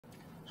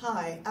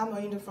Hi, I'm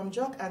Oyinda from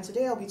Druck, and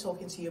today I'll be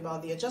talking to you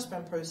about the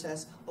adjustment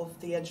process of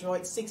the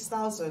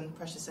ADROIT6000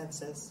 pressure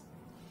sensors.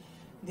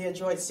 The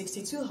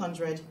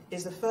ADROIT6200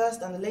 is the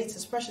first and the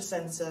latest pressure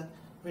sensor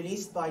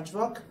released by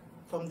Druck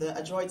from the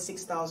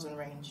ADROIT6000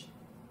 range.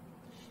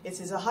 It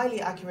is a highly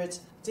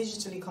accurate,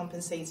 digitally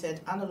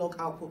compensated analog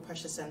output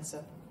pressure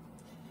sensor.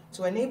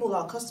 To enable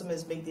our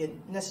customers make the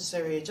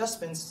necessary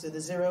adjustments to the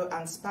zero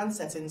and span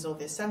settings of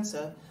their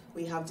sensor,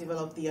 we have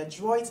developed the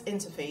ADROIT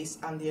interface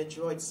and the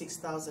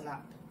ADROIT6000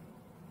 app.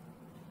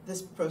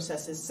 This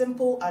process is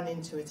simple and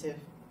intuitive.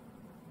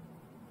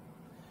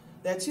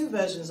 There are two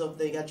versions of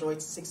the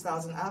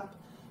ADROIT6000 app: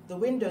 the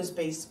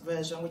Windows-based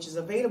version, which is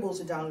available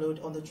to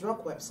download on the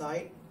Druck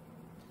website,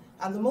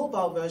 and the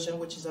mobile version,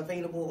 which is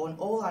available on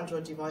all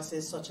Android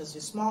devices such as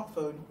your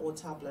smartphone or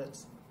tablet.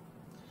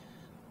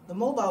 The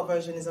mobile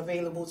version is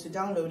available to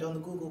download on the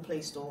Google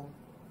Play Store.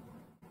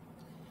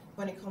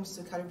 When it comes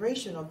to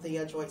calibration of the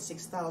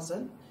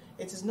ADROIT6000,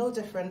 it is no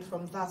different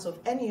from that of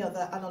any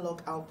other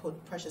analog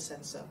output pressure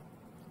sensor.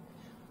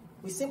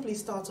 We simply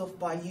start off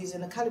by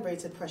using a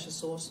calibrated pressure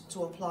source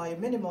to apply a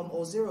minimum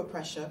or zero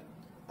pressure,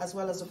 as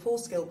well as a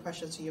full-scale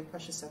pressure to your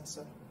pressure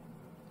sensor.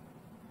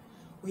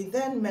 We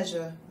then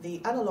measure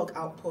the analog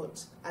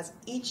output at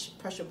each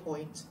pressure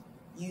point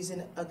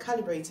using a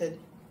calibrated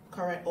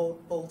current or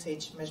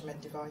voltage measurement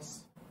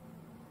device.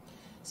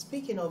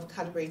 Speaking of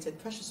calibrated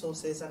pressure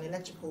sources and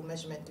electrical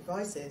measurement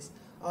devices,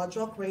 our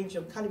Druck range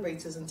of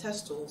calibrators and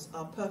test tools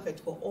are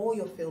perfect for all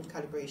your field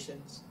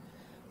calibrations.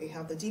 We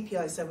have the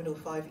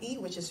DPI705E,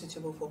 which is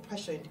suitable for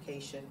pressure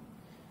indication.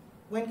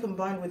 When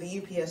combined with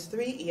the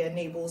UPS3, it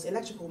enables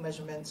electrical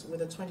measurements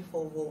with a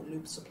 24-volt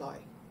loop supply.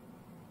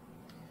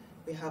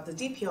 We have the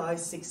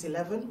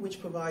DPI611,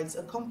 which provides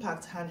a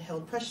compact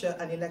handheld pressure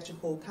and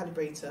electrical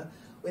calibrator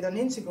with an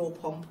integral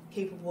pump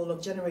capable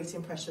of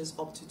generating pressures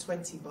up to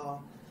 20 bar,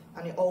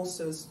 and it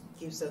also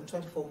gives a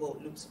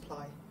 24-volt loop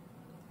supply.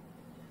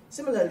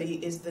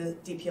 Similarly is the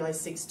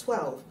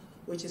DPI612,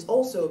 which is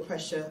also a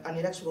pressure and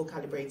electrical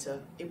calibrator.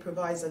 It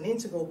provides an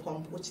integral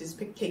pump which is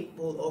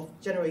capable of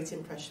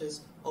generating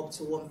pressures up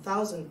to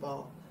 1000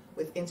 bar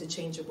with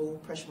interchangeable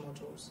pressure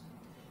modules.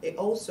 It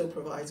also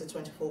provides a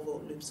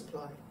 24-volt loop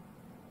supply.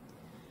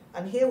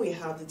 And here we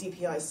have the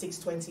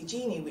DPI620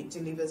 Genie, which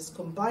delivers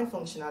combined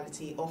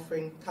functionality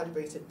offering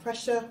calibrated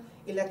pressure,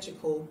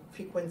 electrical,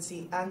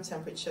 frequency and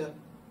temperature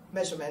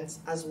measurements,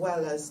 as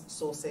well as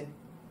sourcing.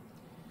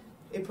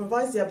 It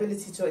provides the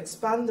ability to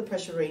expand the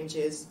pressure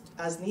ranges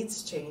as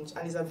needs change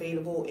and is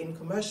available in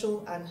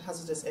commercial and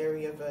hazardous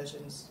area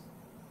versions.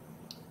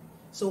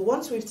 So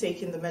once we've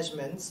taken the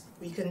measurements,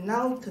 we can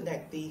now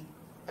connect the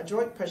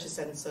ADROIT pressure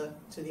sensor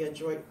to the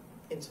ADROIT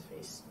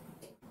interface.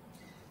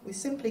 We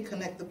simply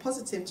connect the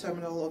positive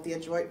terminal of the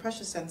ADROIT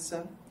pressure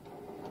sensor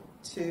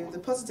to the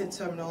positive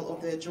terminal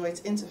of the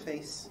ADROIT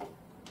interface.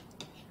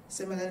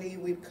 Similarly,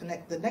 we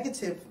connect the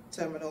negative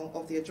terminal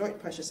of the ADROIT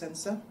pressure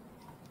sensor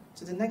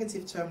to the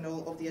negative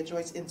terminal of the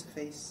ADROIT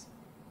interface.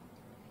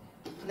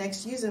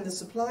 Next, using the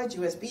supplied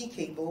USB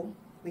cable,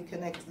 we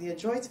connect the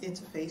ADROIT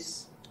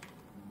interface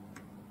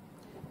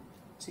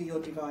to your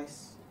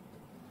device.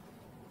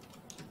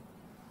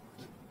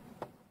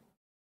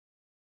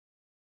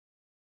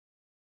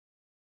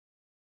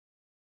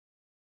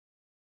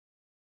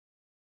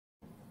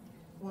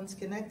 Once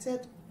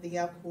connected, the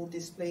app will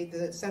display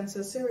the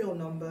sensor serial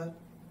number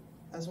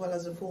as well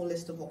as a full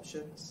list of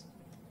options.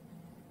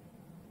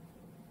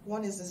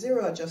 One is the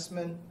zero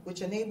adjustment,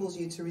 which enables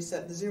you to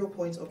reset the 0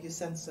 point of your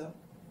sensor.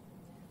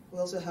 We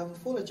also have a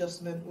full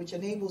adjustment, which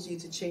enables you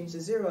to change the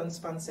zero and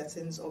span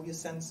settings of your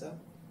sensor.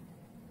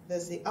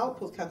 There's the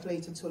output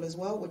calculator tool as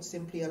well, which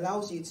simply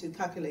allows you to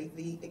calculate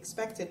the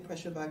expected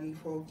pressure value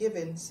for a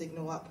given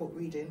signal output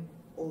reading,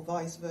 or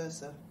vice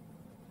versa.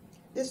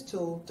 This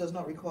tool does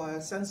not require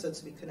a sensor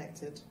to be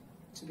connected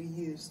to be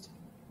used.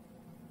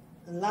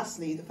 And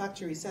lastly, the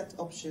factory set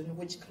option,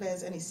 which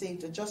clears any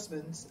saved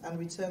adjustments and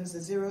returns the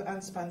zero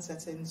and span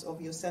settings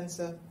of your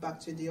sensor back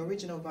to the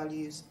original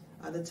values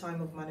at the time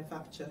of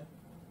manufacture.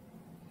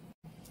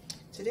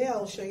 Today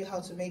I'll show you how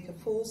to make a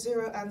full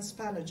zero and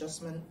span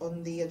adjustment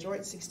on the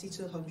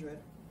ADROIT6200.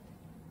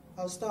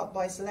 I'll start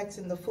by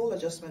selecting the full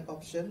adjustment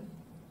option,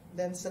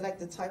 then select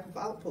the type of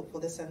output for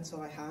the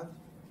sensor I have.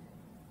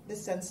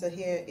 This sensor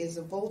here is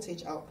a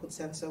voltage output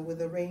sensor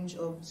with a range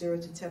of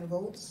 0 to 10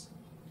 volts.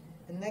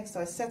 And next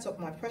I set up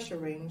my pressure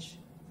range,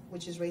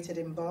 which is rated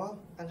in bar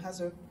and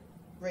has a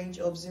range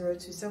of 0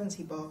 to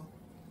 70 bar.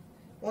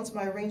 Once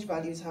my range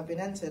values have been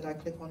entered, I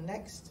click on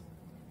Next.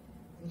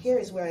 And here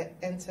is where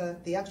I enter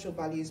the actual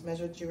values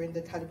measured during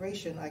the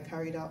calibration I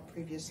carried out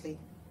previously.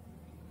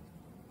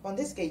 On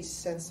this gauge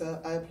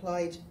sensor, I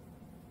applied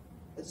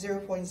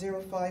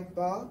 0.05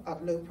 bar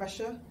at low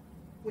pressure,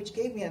 which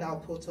gave me an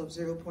output of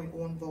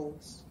 0.1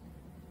 volts.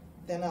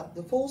 Then at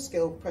the full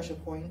scale pressure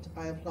point,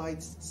 I applied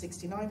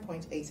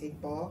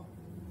 69.88 bar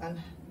and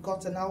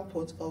got an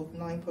output of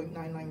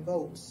 9.99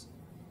 volts.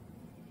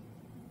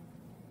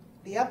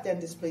 The app then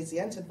displays the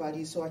entered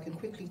values so I can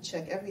quickly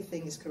check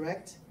everything is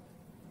correct.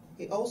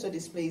 It also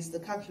displays the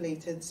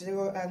calculated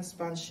 0 and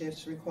span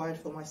shifts required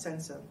for my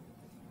sensor.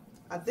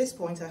 At this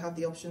point, I have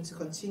the option to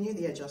continue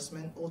the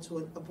adjustment or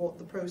to abort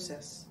the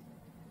process.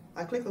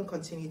 I click on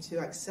Continue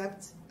to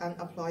accept and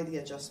apply the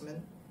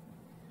adjustment.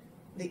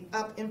 The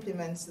app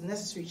implements the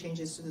necessary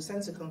changes to the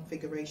sensor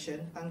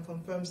configuration and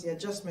confirms the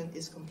adjustment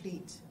is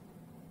complete.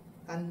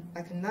 And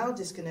I can now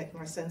disconnect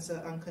my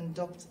sensor and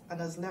conduct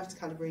an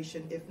as-left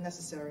calibration if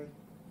necessary.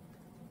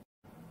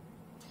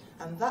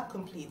 And that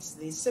completes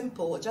the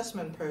simple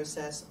adjustment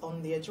process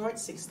on the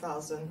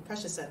ADROIT6000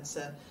 pressure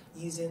sensor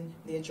using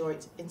the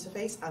ADROIT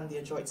interface and the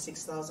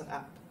ADROIT6000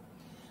 app.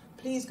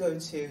 Please go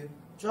to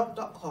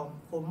Druck.com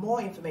for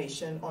more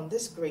information on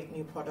this great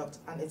new product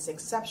and its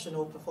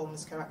exceptional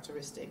performance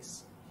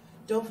characteristics.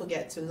 Don't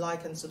forget to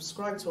like and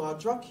subscribe to our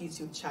Druck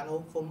YouTube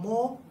channel for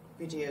more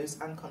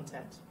videos and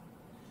content.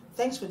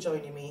 Thanks for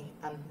joining me,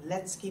 and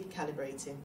let's keep calibrating.